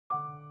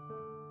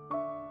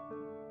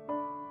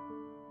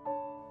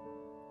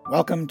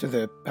Welcome to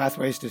the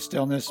Pathways to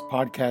Stillness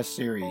podcast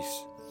series.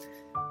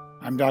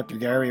 I'm Dr.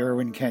 Gary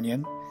Irwin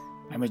Kenyon.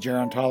 I'm a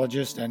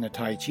gerontologist and a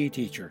Tai Chi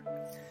teacher.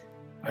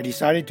 I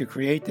decided to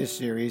create this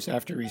series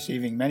after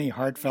receiving many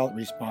heartfelt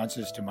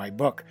responses to my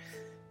book,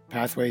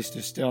 Pathways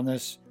to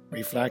Stillness,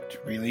 Reflect,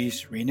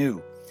 Release,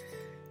 Renew,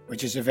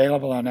 which is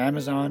available on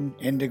Amazon,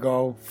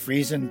 Indigo,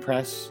 Friesen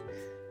Press,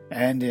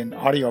 and in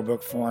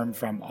audiobook form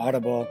from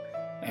Audible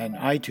and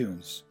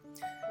iTunes.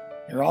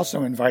 You're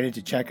also invited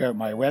to check out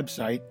my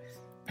website,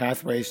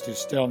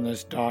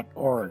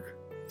 pathwaystostillness.org.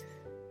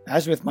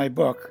 As with my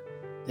book,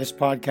 this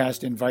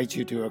podcast invites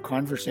you to a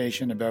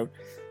conversation about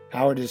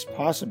how it is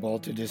possible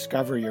to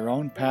discover your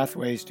own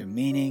pathways to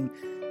meaning,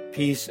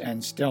 peace,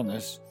 and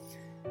stillness,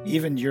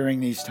 even during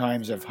these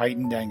times of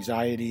heightened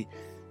anxiety,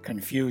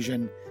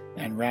 confusion,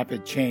 and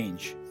rapid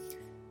change.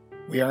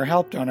 We are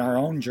helped on our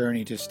own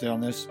journey to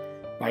stillness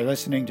by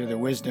listening to the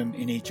wisdom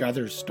in each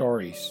other's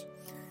stories.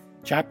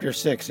 Chapter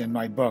 6 in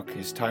my book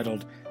is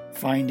titled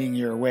Finding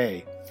Your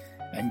Way,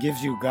 and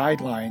gives you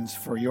guidelines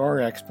for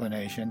your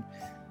exploration,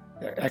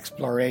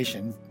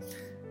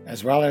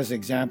 as well as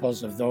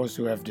examples of those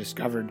who have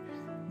discovered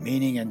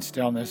meaning and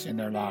stillness in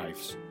their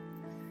lives.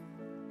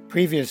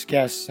 Previous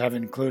guests have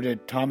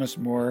included Thomas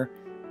Moore,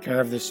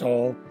 Care of the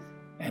Soul,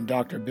 and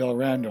Dr. Bill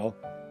Randall,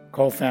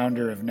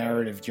 co-founder of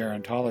Narrative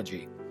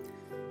Gerontology.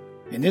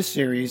 In this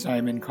series, I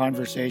am in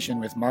conversation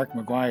with Mark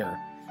McGuire,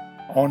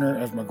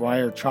 owner of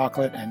McGuire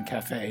Chocolate and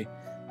Cafe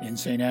in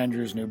St.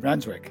 Andrews, New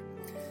Brunswick.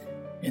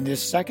 In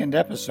this second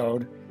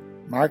episode,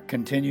 Mark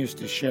continues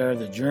to share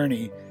the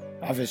journey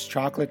of his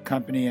chocolate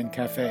company and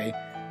cafe,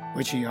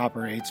 which he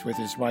operates with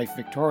his wife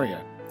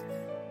Victoria.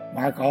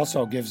 Mark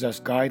also gives us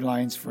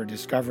guidelines for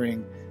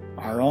discovering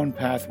our own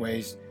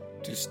pathways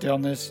to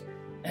stillness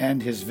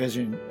and his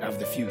vision of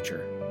the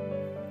future.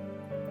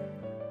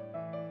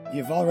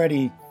 You've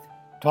already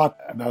talked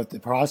about the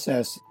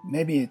process.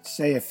 Maybe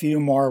say a few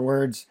more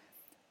words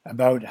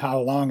about how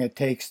long it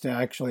takes to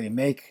actually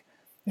make.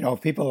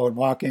 People would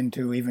walk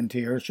into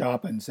your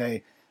shop and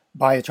say,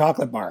 buy a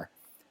chocolate bar.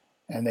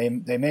 And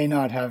they may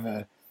not have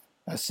a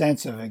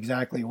sense of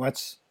exactly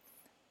what's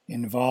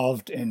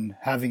involved in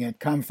having it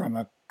come from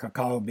a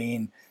cacao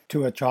bean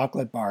to a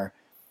chocolate bar.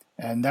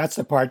 And that's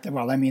the part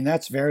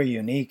that's very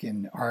unique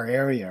in our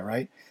area,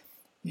 right?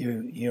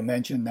 You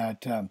mentioned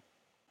that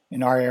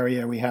in our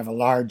area we have a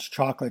large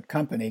chocolate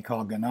company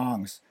called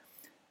Ganongs.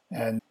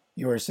 And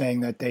you were saying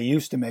that they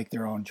used to make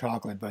their own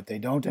chocolate, but they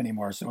don't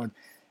anymore. So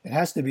it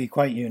has to be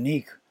quite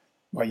unique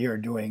what you're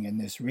doing in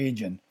this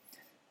region.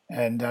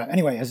 And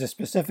anyway, as a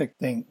specific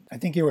thing, I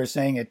think you were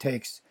saying it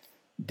takes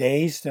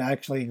days to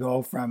actually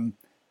go from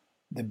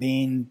the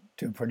bean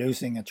to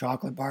producing a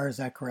chocolate bar. Is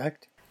that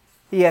correct?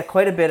 Yeah,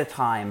 quite a bit of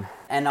time.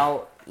 And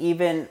I'll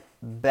even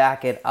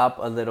back it up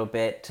a little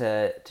bit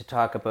to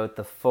talk about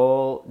the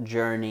full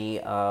journey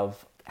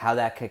of how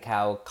that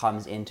cacao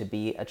comes in to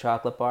be a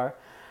chocolate bar.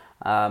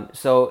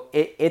 So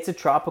it's a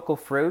tropical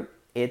fruit.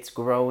 It's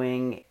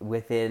growing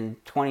within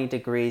 20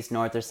 degrees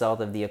north or south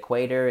of the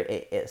equator,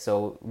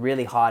 so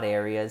really hot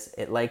areas.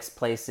 It likes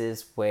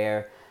places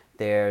where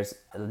there's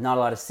not a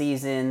lot of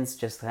seasons,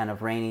 just kind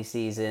of rainy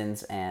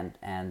seasons and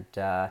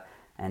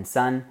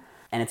sun.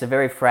 And it's a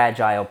very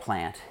fragile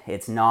plant.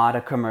 It's not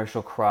a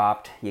commercial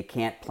crop. You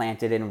can't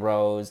plant it in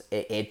rows.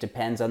 It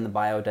depends on the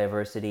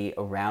biodiversity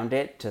around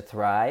it to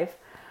thrive.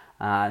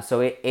 So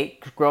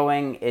it's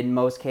growing in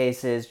most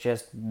cases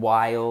just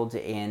wild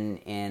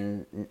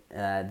in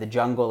the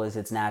jungle is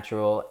its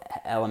natural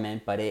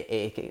element, but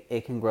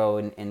it can grow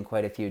in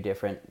quite a few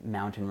different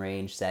mountain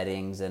range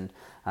settings and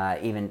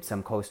even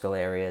some coastal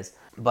areas.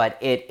 But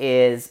it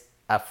is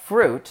a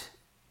fruit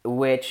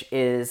which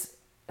is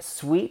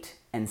sweet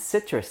and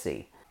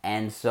citrusy.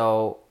 And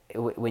so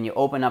when you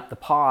open up the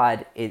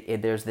pod,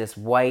 there's this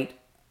white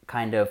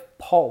kind of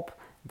pulp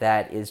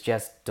that is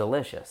just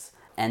delicious.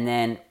 And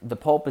then the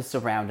pulp is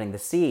surrounding the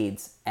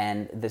seeds,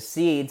 and the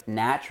seeds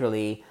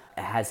naturally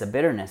has a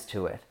bitterness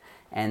to it.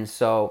 And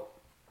so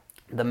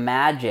the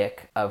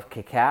magic of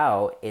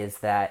cacao is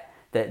that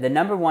the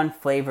number one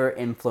flavor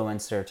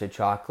influencer to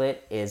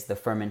chocolate is the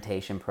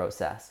fermentation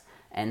process.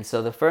 And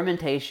so the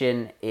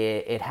fermentation,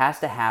 it has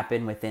to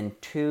happen within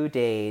 2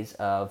 days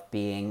of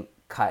being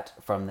cut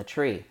from the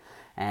tree.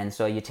 And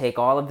so you take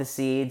all of the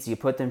seeds, you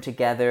put them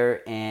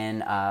together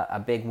in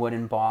a big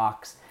wooden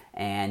box,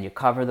 and you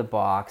cover the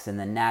box, and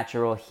the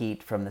natural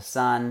heat from the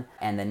sun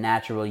and the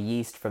natural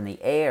yeast from the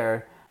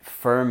air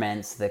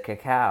ferments the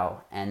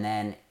cacao, and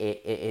then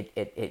it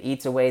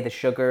eats away the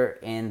sugar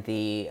in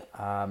the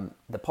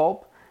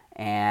pulp,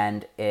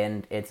 and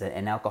it's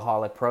an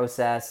alcoholic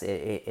process.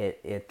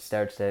 It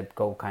starts to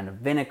go kind of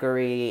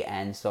vinegary,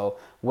 and so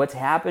what's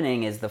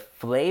happening is the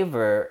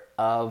flavor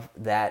of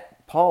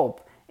that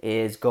pulp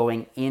is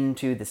going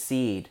into the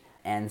seed,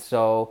 and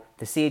so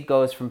the seed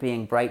goes from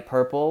being bright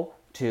purple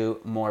to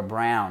more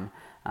brown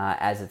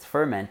as it's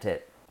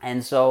fermented.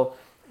 And so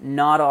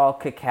not all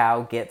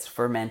cacao gets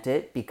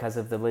fermented because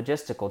of the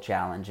logistical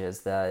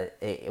challenges.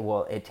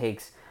 It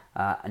takes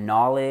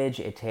knowledge,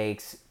 it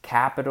takes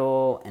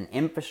capital and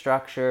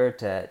infrastructure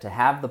to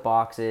have the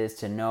boxes,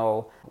 to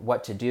know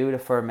what to do to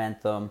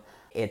ferment them.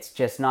 It's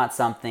just not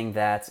something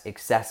that's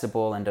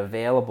accessible and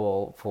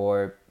available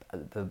for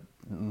the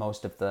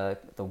most of the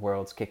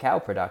world's cacao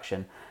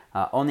production.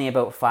 Only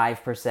about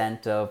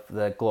 5% of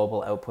the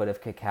global output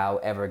of cacao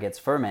ever gets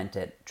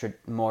fermented.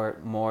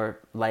 More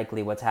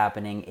likely what's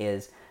happening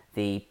is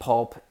the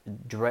pulp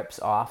drips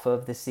off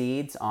of the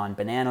seeds on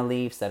banana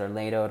leaves that are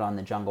laid out on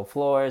the jungle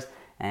floors,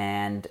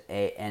 and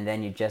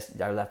then you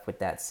just are left with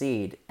that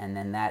seed. And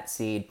then that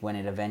seed, when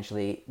it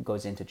eventually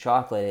goes into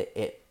chocolate,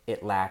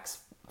 it lacks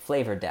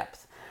flavor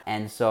depth.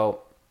 And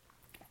so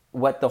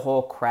what the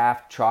whole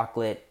craft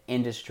chocolate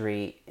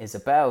industry is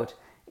about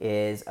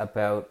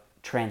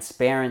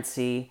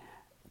transparency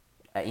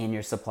in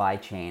your supply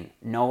chain,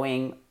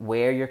 knowing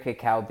where your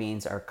cacao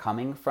beans are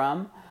coming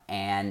from,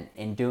 and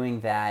in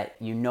doing that,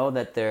 you know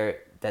that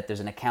there's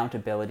an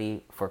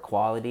accountability for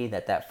quality,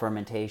 that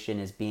fermentation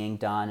is being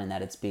done and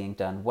that it's being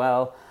done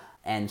well.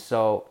 And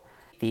so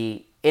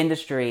the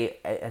industry,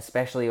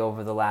 especially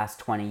over the last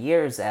 20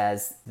 years,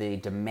 as the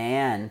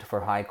demand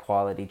for high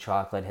quality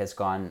chocolate has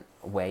gone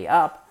way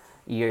up,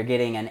 you're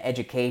getting an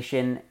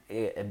education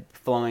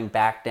flowing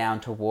back down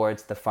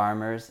towards the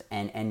farmers,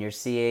 and you're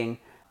seeing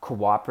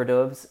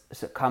cooperatives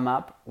come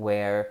up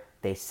where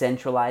they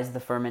centralize the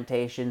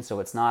fermentation, so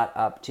it's not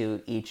up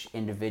to each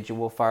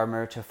individual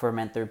farmer to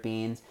ferment their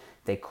beans.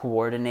 They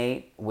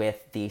coordinate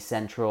with the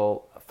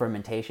central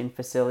fermentation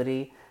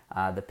facility,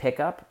 the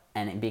pickup,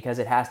 and because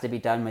it has to be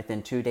done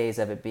within 2 days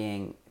of it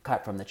being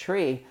cut from the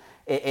tree,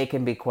 it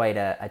can be quite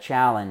a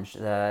challenge.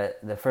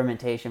 The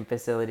fermentation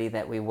facility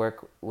that we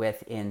work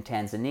with in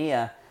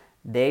Tanzania,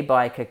 they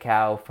buy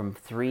cacao from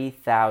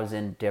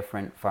 3,000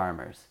 different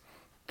farmers.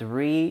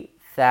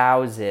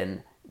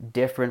 3,000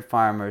 different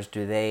farmers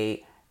do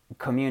they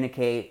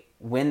communicate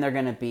when they're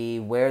going to be,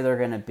 where they're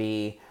going to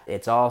be.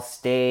 It's all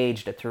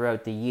staged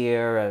throughout the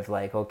year of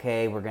like,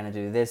 okay, we're going to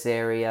do this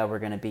area, we're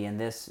going to be in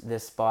this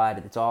spot.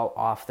 It's all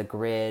off the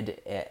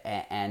grid,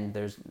 and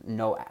there's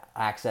no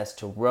access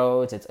to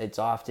roads. It's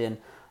often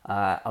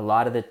a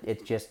lot of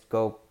it's just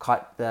go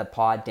cut the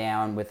pod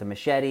down with a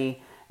machete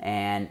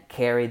and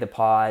carry the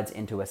pods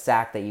into a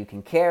sack that you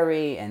can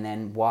carry, and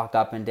then walk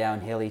up and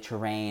down hilly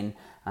terrain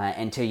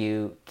until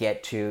you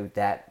get to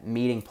that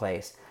meeting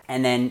place.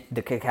 And then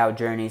the cacao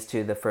journeys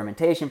to the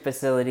fermentation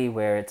facility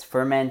where it's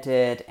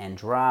fermented and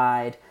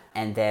dried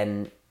and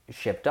then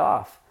shipped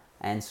off.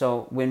 And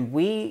so when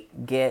we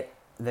get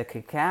the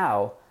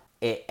cacao,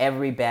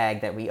 every bag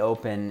that we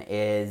open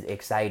is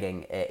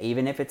exciting.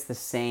 Even if it's the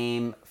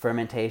same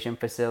fermentation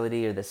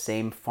facility or the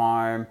same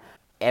farm,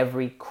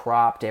 every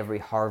crop, every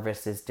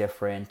harvest is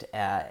different.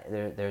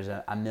 There's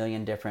a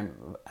million different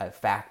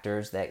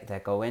factors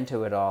that go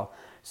into it all.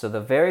 So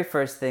the very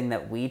first thing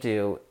that we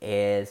do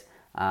is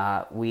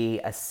we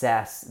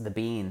assess the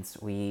beans.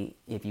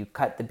 If you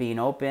cut the bean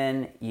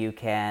open, you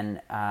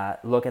can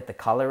look at the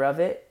color of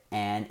it,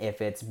 and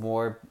if it's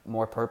more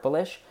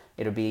purplish,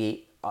 it'll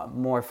be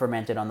more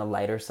fermented on the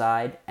lighter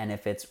side, and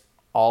if it's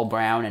all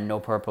brown and no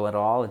purple at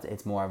all,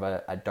 it's more of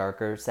a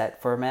darker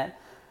set ferment.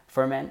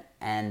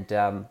 And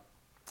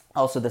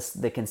also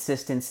the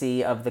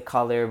consistency of the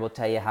color will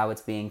tell you how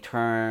it's being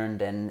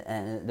turned,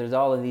 and there's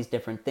all of these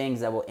different things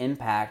that will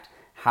impact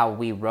how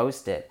we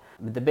roast it.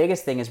 The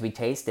biggest thing is we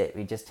taste it.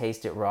 We just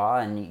taste it raw,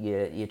 and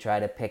you try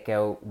to pick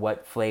out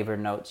what flavor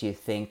notes you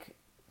think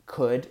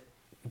could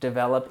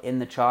develop in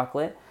the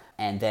chocolate,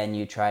 and then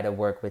you try to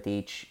work with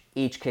each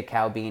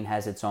cacao bean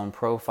has its own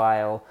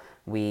profile.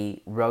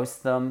 We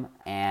roast them,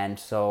 and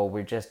so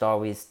we're just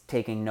always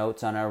taking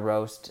notes on our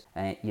roast.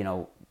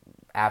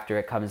 After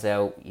it comes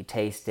out, you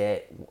taste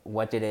it.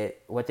 What did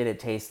it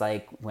taste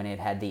like when it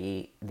had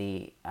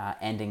the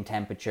ending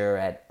temperature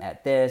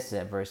at this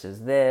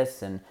versus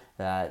this, and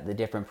the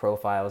different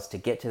profiles to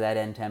get to that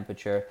end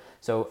temperature.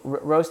 So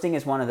roasting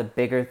is one of the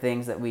bigger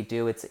things that we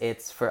do.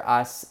 It's for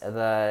us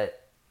the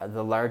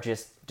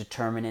largest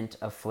determinant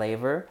of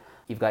flavor.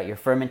 You've got your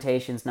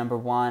fermentations, number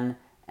one,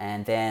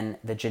 and then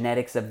the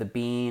genetics of the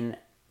bean,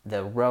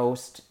 the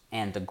roast,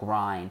 and the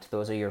grind.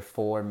 Those are your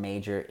four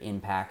major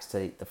impacts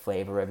to the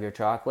flavor of your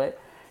chocolate.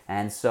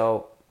 And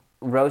so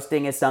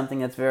roasting is something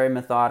that's very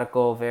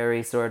methodical,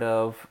 very sort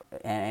of,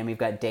 and we've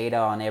got data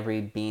on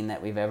every bean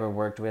that we've ever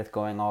worked with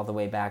going all the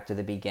way back to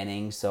the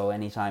beginning. So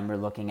anytime we're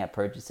looking at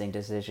purchasing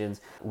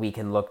decisions, we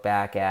can look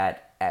back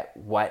at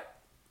what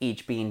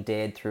each bean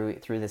did through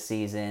the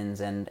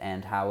seasons,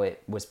 and how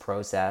it was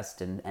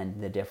processed,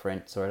 and the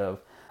different sort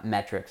of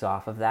metrics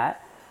off of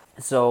that.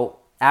 So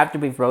after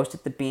we've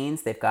roasted the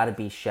beans, they've got to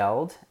be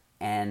shelled.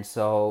 And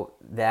so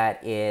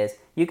that is,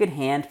 you could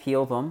hand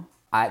peel them.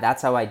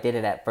 That's how I did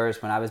it at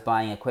first. When I was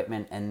buying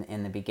equipment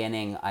in the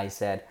beginning, I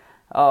said,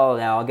 oh,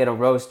 now I'll get a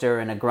roaster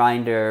and a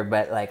grinder,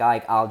 but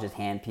I'll just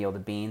hand peel the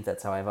beans.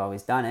 That's how I've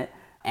always done it.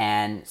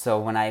 And so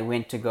when I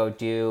went to go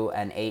do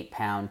an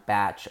 8-pound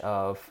batch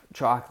of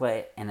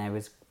chocolate and I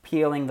was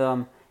peeling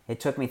them, it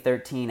took me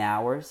 13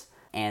 hours.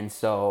 And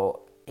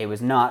so it was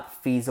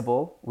not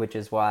feasible, which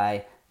is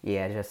why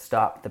Yeah, just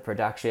stop the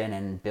production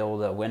and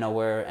build a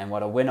winnower. And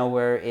what a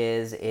winnower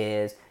is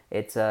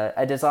it's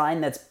a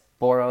design that's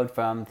borrowed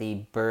from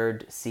the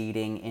bird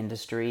seeding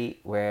industry,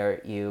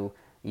 where you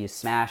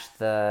smash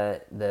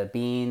the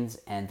beans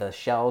and the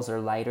shells are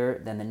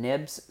lighter than the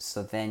nibs,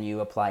 so then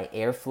you apply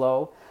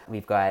airflow.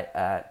 We've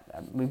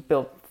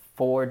built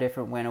four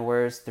different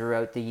winnowers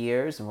throughout the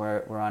years, and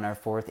we're on our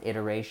fourth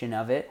iteration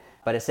of it.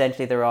 But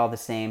essentially, they're all the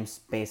same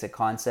basic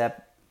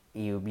concept.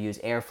 You use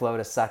airflow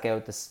to suck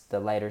out the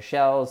lighter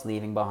shells,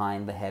 leaving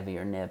behind the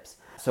heavier nibs.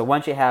 So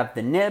once you have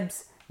the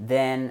nibs,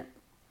 then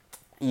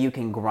you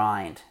can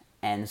grind.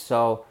 And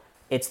so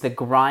it's the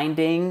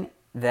grinding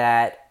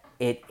that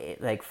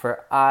like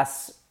for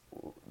us,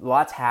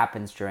 lots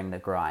happens during the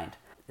grind.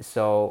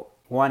 So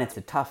one, it's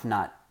a tough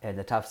nut,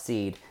 the tough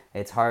seed.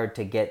 It's hard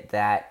to get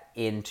that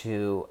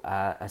into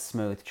a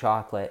smooth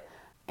chocolate.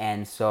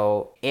 And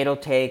so it'll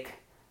take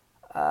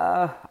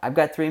I've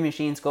got 3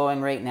 machines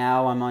going right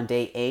now. I'm on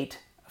day 8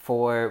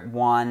 for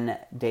one,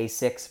 day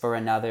 6 for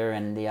another,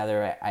 and the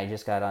other I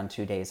just got on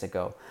 2 days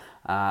ago.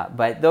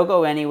 But they'll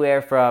go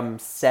anywhere from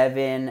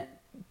 7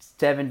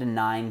 to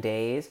 9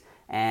 days,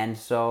 and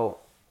so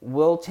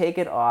we'll take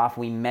it off.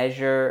 We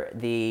measure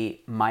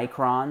the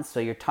microns, so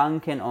your tongue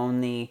can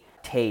only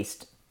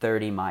taste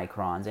 30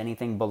 microns.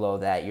 Anything below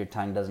that, your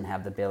tongue doesn't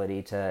have the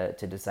ability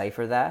to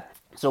decipher that.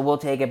 So we'll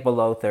take it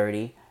below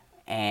 30.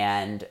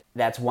 And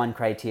that's one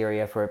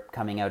criteria for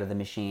coming out of the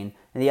machine.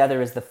 And the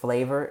other is the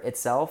flavor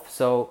itself.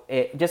 So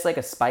it just like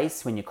a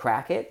spice, when you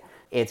crack it,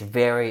 it's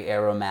very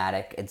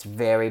aromatic, it's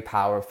very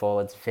powerful,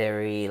 it's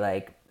very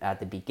like at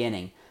the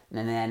beginning.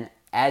 And then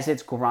as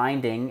it's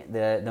grinding,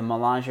 the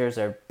melangers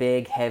are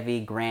big, heavy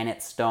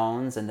granite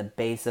stones, and the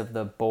base of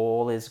the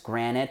bowl is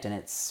granite, and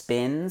it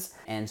spins.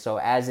 And so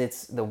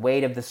as the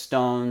weight of the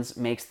stones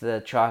makes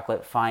the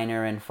chocolate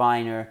finer and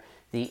finer,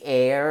 the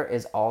air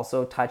is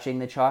also touching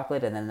the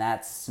chocolate, and then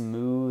that's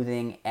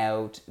smoothing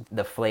out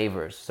the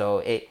flavors.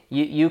 So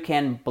you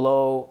can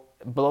blow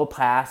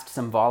past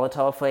some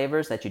volatile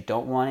flavors that you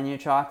don't want in your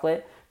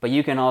chocolate, but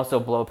you can also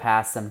blow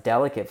past some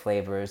delicate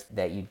flavors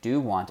that you do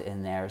want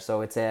in there.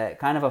 So it's a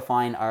kind of a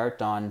fine art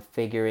on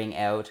figuring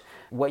out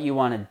what you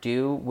want to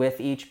do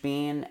with each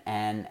bean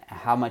and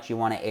how much you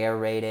want to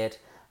aerate it.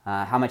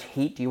 How much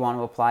heat do you want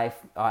to apply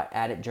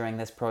at it during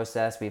this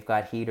process? We've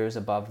got heaters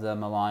above the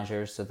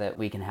melangers so that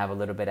we can have a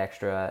little bit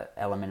extra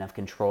element of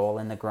control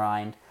in the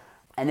grind.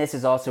 And this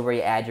is also where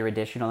you add your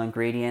additional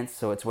ingredients.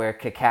 So it's where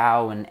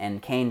cacao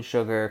and cane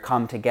sugar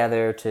come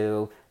together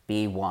to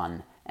be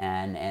one.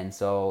 And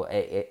so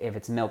if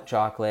it's milk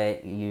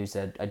chocolate, you use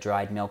a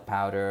dried milk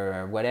powder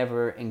or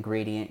whatever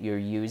ingredient you're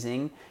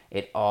using.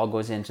 It all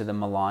goes into the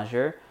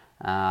melanger,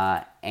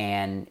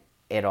 and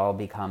it all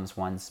becomes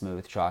one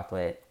smooth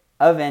chocolate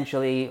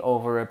eventually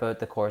over about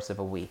the course of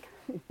a week.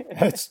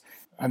 It's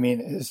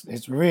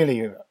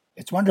really,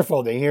 it's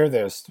wonderful to hear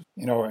this.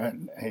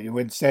 And you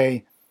would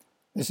say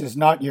this is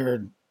not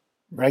your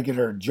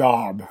regular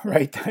job,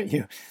 right?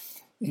 You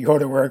go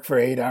to work for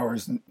 8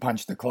 hours and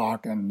punch the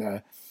clock,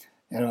 and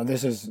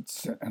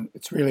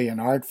it's really an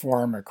art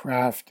form, a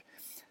craft,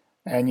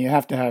 and you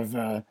have to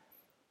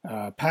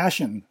have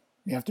passion.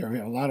 You have to have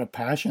a lot of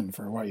passion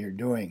for what you're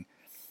doing.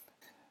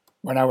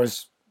 When I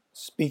was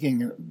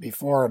speaking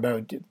before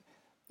about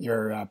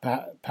your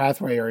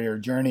pathway or your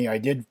journey, I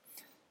did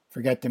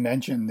forget to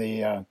mention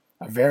a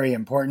very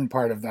important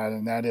part of that,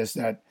 and that is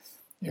that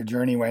your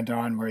journey went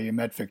on where you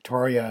met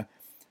Victoria,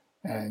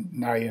 and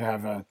now you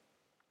have a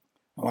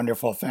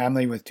wonderful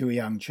family with 2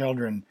 young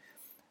children,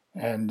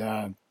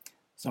 and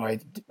so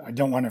I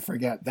don't want to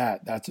forget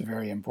that. That's a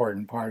very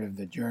important part of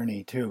the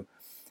journey too.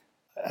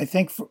 I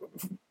think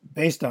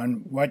based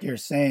on what you're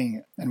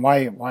saying and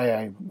why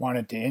I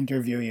wanted to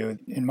interview you,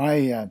 in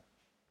my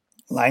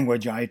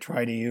language, I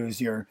try to use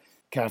your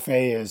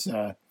cafe as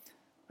a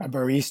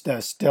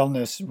barista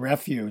stillness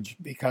refuge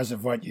because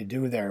of what you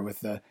do there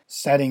with the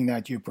setting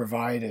that you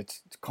provide.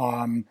 It's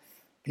calm.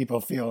 People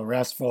feel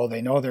restful.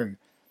 They know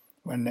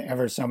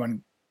whenever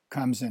someone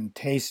comes and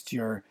tastes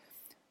your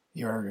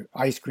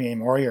ice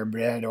cream or your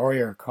bread or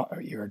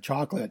your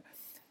chocolate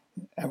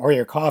or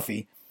your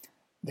coffee,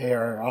 they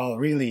are all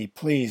really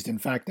pleased. In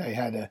fact, I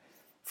had a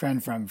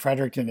friend from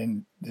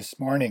Fredericton this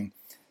morning,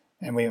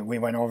 and we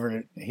went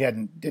over. He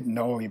didn't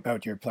know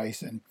about your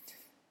place, and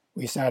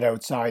we sat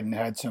outside and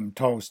had some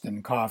toast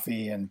and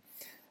coffee, and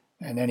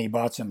then he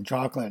bought some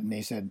chocolate, and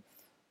he said,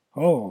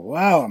 "Oh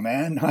wow,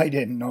 man! I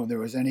didn't know there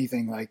was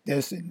anything like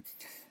this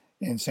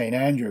in St.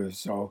 Andrews."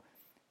 So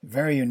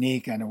very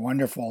unique and a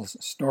wonderful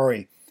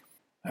story.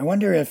 I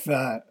wonder if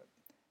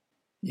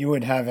you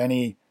would have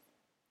any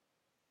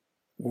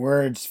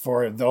words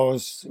for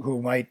those who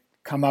might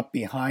come up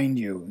behind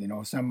you.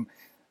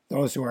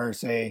 Those who are,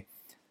 say,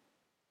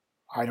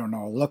 I don't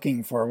know,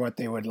 looking for what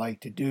they would like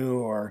to do,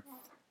 or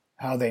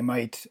how they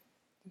might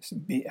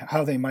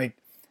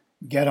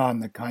get on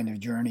the kind of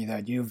journey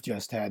that you've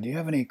just had. Do you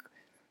have any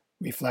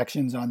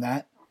reflections on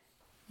that?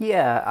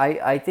 Yeah,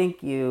 I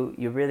think you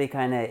really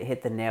kind of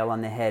hit the nail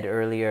on the head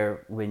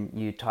earlier when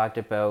you talked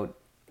about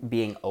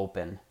being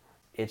open.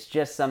 it's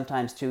just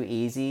sometimes too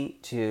easy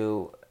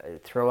to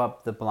throw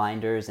up the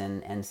blinders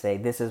and say,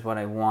 this is what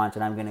I want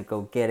and I'm going to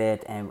go get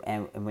it.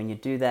 And when you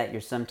do that,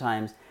 you're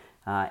sometimes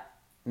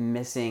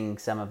missing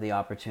some of the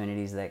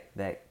opportunities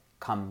that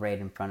come right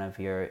in front of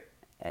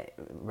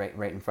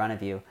right in front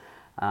of you.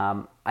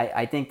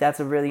 I think that's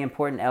a really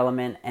important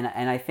element. And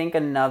I think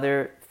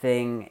another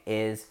thing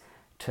is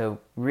to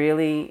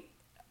really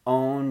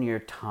own your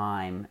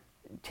time.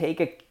 Take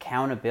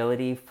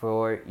accountability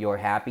for your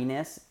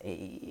happiness.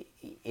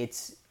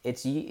 It's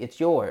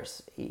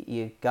yours.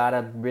 You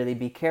gotta really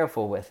be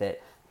careful with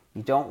it.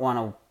 You don't want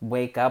to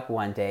wake up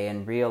one day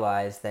and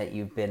realize that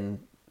you've been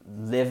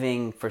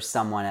living for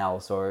someone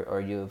else,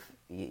 or you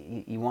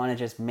want to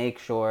just make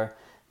sure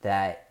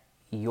that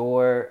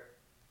you're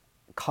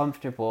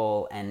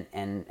comfortable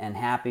and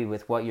happy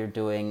with what you're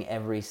doing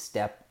every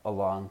step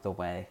along the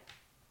way.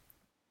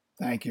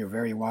 Thank you.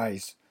 Very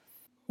wise.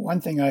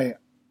 One thing I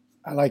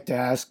like to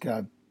ask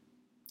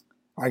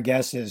our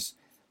guests is,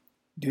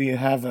 do you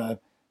have a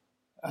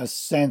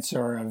sense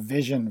or a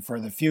vision for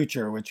the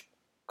future, which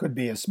could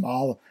be a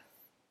smaller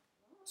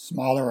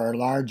or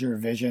larger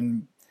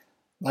vision,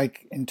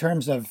 like in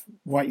terms of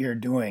what you're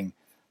doing?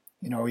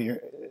 You know,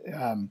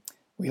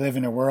 we live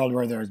in a world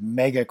where there's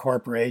mega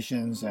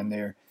corporations and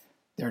they're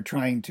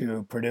trying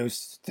to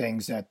produce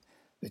things at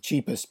the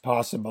cheapest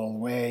possible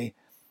way,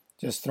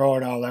 just throw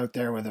it all out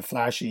there with a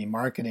flashy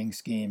marketing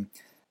scheme.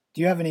 Do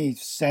you have any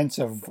sense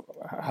of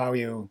how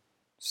you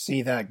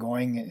see that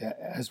going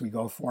as we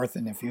go forth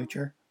in the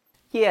future?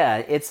 Yeah,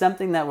 it's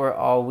something that we're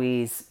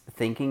always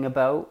thinking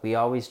about. We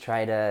always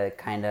try to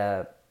kind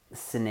of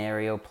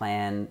scenario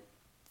plan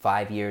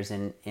 5 years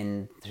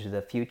into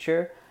the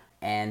future.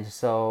 And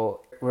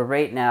so we're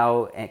right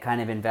now kind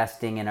of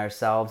investing in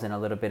ourselves and a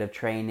little bit of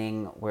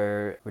training.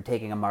 We're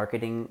taking a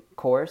marketing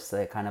course,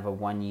 a kind of a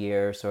 1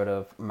 year sort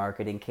of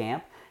marketing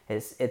camp.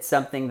 It's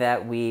something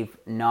that we've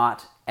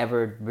not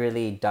ever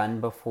really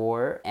done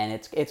before, and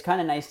it's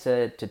kind of nice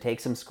to take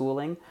some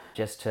schooling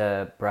just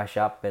to brush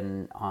up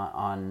and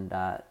on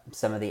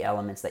some of the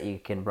elements that you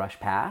can brush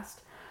past.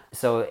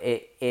 So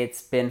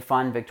it's been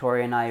fun.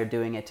 Victoria and I are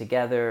doing it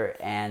together,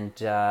 and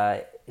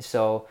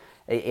so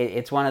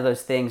it's one of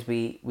those things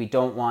we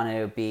don't want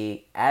to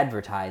be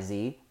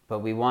advertising, but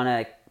we want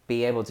to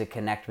be able to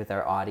connect with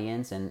our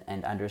audience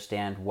and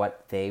understand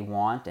what they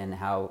want and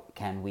how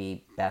can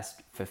we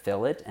best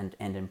fulfill it and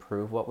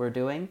improve what we're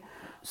doing.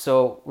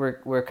 So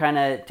we're kind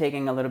of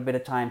taking a little bit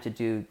of time to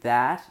do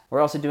that. We're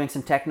also doing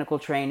some technical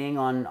training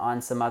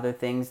on some other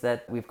things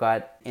that we've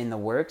got in the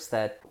works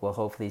that we'll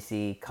hopefully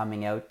see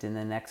coming out in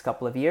the next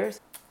couple of years.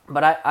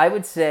 But I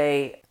would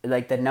say,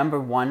 like, the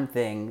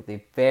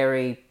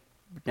very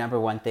number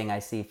one thing I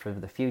see for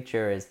the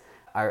future is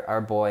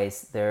our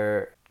boys.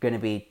 They're going to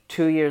be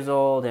 2 years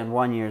old and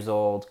 1 year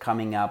old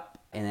coming up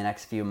in the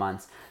next few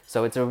months.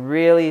 So it's a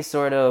really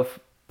sort of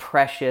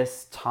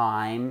precious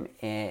time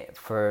in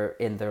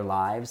their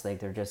lives. Like,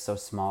 they're just so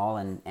small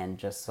and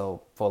just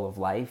so full of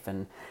life,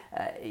 and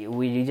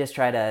we just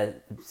try to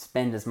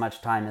spend as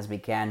much time as we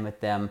can with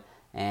them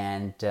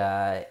and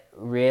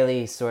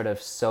really sort of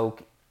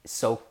soak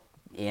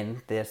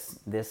in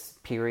this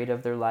period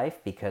of their life,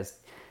 because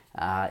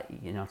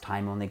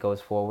time only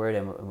goes forward,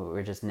 and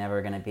we're just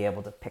never going to be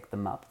able to pick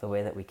them up the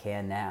way that we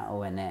can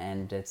now,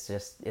 and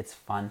it's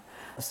fun.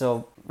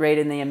 So right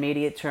in the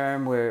immediate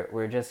term,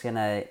 we're just going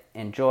to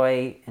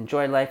enjoy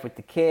life with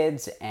the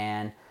kids,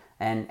 and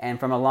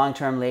from a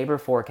long-term labor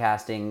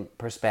forecasting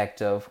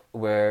perspective,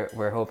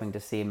 we're hoping to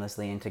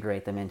seamlessly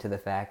integrate them into the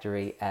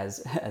factory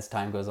as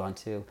time goes on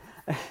too.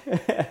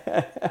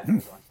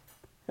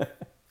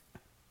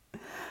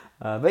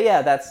 But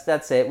yeah,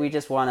 that's it. We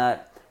just want to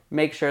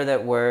make sure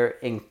that we're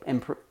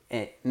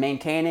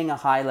maintaining a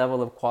high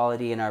level of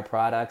quality in our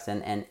products,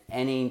 and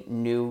any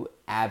new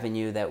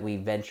avenue that we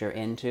venture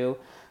into,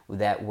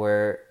 that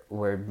we're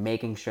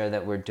making sure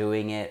that we're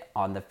doing it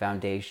on the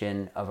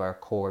foundation of our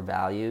core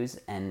values,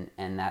 and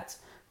that's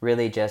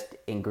really just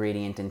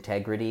ingredient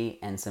integrity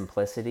and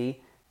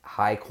simplicity,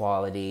 high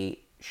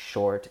quality,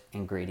 short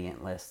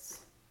ingredient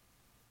lists.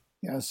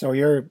 Yeah, so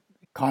you're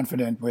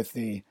confident with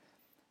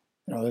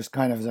there's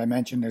kind of, as I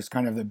mentioned, there's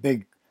kind of the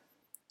big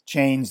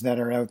chains that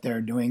are out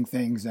there doing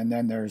things, and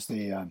then there's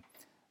the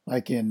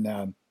like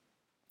in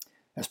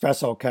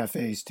espresso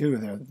cafes too,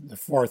 the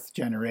fourth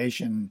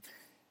generation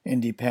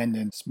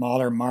independent,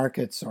 smaller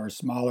markets or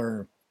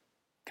smaller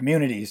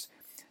communities,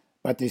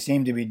 but they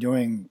seem to be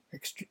doing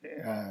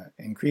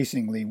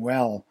increasingly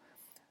well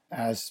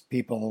as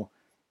people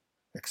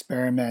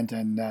experiment,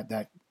 and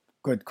that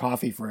good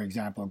coffee, for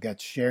example,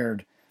 gets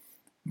shared.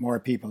 More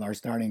people are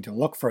starting to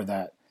look for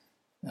that,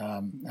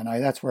 and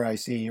that's where I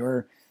see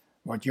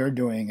what you're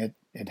doing.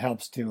 It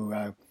helps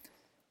to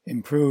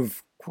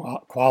improve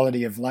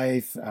quality of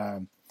life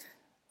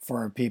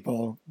for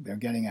people. They're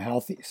getting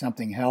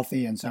something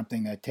healthy and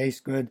something that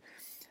tastes good,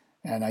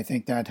 and I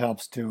think that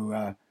helps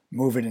to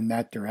move it in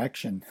that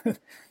direction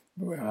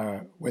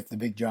with the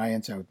big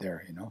giants out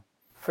there.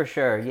 For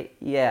sure.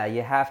 Yeah,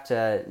 you have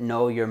to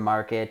know your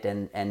market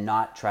and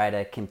not try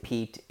to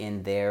compete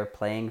in their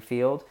playing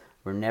field,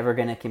 we're never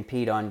going to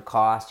compete on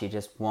cost. You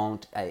just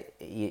won't.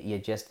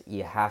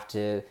 You have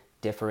to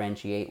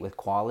differentiate with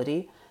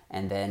quality,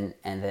 and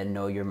then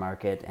know your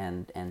market,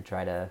 and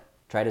try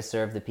to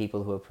serve the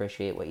people who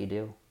appreciate what you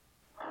do.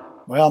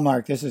 Well,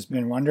 Mark, this has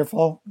been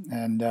wonderful,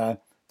 and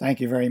thank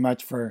you very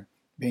much for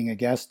being a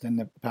guest in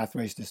the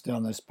Pathways to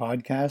Stillness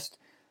podcast.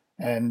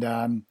 And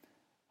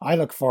I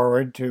look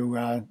forward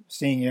to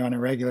seeing you on a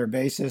regular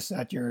basis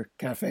at your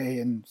cafe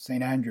in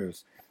St.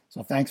 Andrews.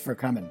 So thanks for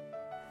coming.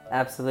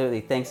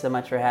 Absolutely. Thanks so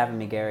much for having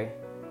me, Gary.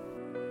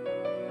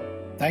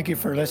 Thank you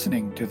for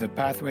listening to the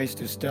Pathways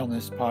to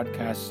Stillness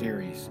podcast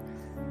series.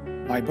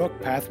 My book,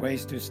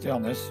 Pathways to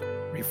Stillness,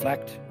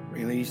 Reflect,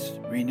 Release,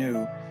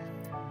 Renew,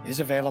 is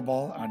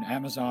available on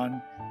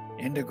Amazon,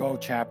 Indigo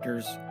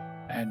Chapters,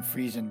 and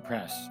Friesen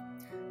Press.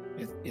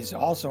 It is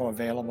also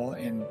available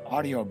in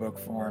audiobook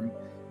form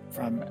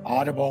from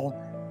Audible,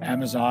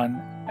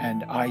 Amazon,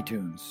 and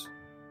iTunes.